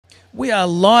We are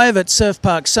live at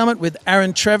Surfpark Summit with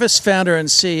Aaron Trevis, founder and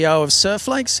CEO of Surf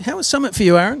Lakes. How was Summit for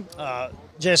you, Aaron?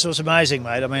 Jess, it was amazing,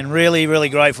 mate. I mean, really, really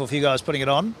grateful for you guys putting it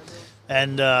on.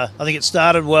 And I think it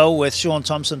started well with Sean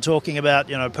Thompson talking about,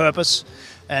 purpose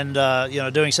and,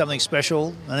 doing something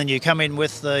special. And then you come in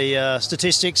with the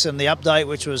statistics and the update,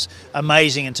 which was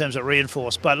amazing in terms of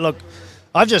reinforced. But look,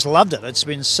 I've just loved it. It's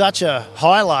been such a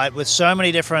highlight with so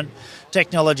many different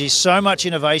technologies, so much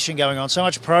innovation going on, so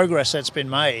much progress that's been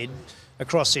made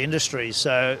across the industry.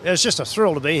 So it was just a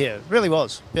thrill to be here. It really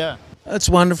was, yeah. That's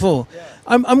wonderful. Yeah.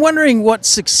 I'm wondering what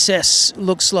success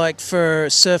looks like for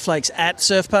Surf Lakes at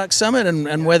Surfpark Summit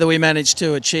and whether we managed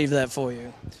to achieve that for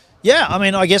you. Yeah, I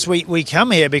mean, I guess we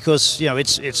come here because,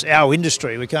 it's our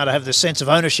industry. We kind of have this sense of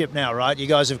ownership now, right? You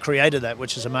guys have created that,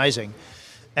 which is amazing.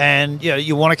 And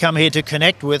you want to come here to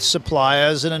connect with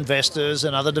suppliers and investors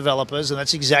and other developers, and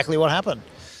that's exactly what happened.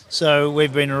 So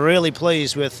we've been really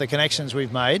pleased with the connections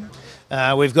we've made.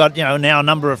 We've got now a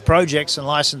number of projects and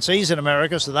licensees in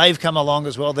America, so they've come along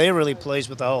as well. They're really pleased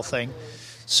with the whole thing.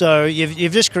 So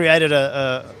you've just created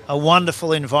a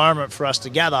wonderful environment for us to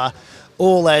gather,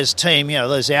 all as team.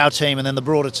 There's our team and then the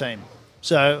broader team.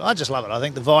 So I just love it. I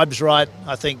think the vibe's right.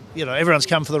 I think everyone's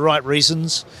come for the right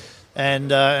reasons. And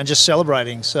just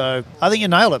celebrating. So I think you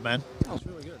nailed it, man. That was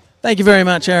really good. Thank you very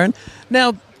much, Aaron.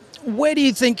 Now, where do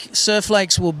you think Surf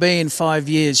Lakes will be in 5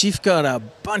 years? You've got a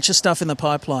bunch of stuff in the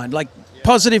pipeline.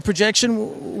 Positive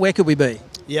projection, where could we be?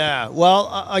 Yeah, well,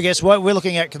 I guess what we're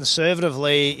looking at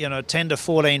conservatively, 10 to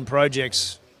 14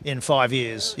 projects in 5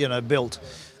 years, built.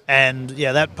 And,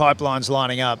 that pipeline's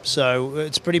lining up. So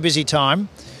it's a pretty busy time,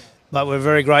 but we're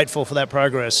very grateful for that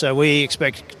progress. So we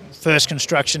expect first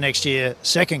construction next year,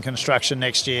 second construction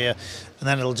next year, and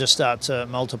then it'll just start to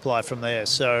multiply from there.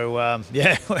 So,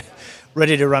 we're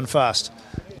ready to run fast.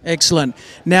 Excellent.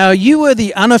 Now, you were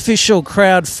the unofficial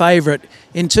crowd favourite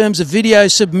in terms of video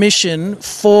submission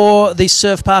for the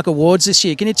Surf Park Awards this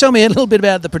year. Can you tell me a little bit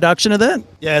about the production of that?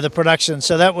 Yeah, the production.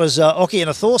 So that was Occy in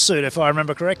a Thor suit, if I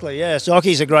remember correctly. Yeah, so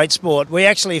Occy's a great sport. We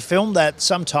actually filmed that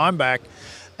some time back.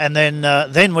 And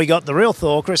then we got the real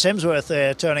Thor, Chris Hemsworth,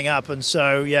 there turning up, and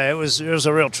so it was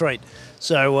a real treat.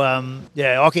 So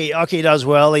Occy does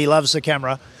well. He loves the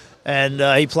camera, and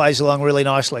he plays along really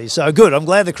nicely. So good. I'm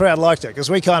glad the crowd liked it because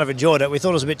we kind of enjoyed it. We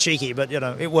thought it was a bit cheeky, but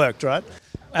it worked, right?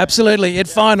 Absolutely, it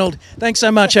finaled. Thanks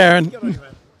so much, Aaron. Good on you,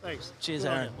 man. Thanks. Cheers,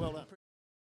 Aaron. Well done.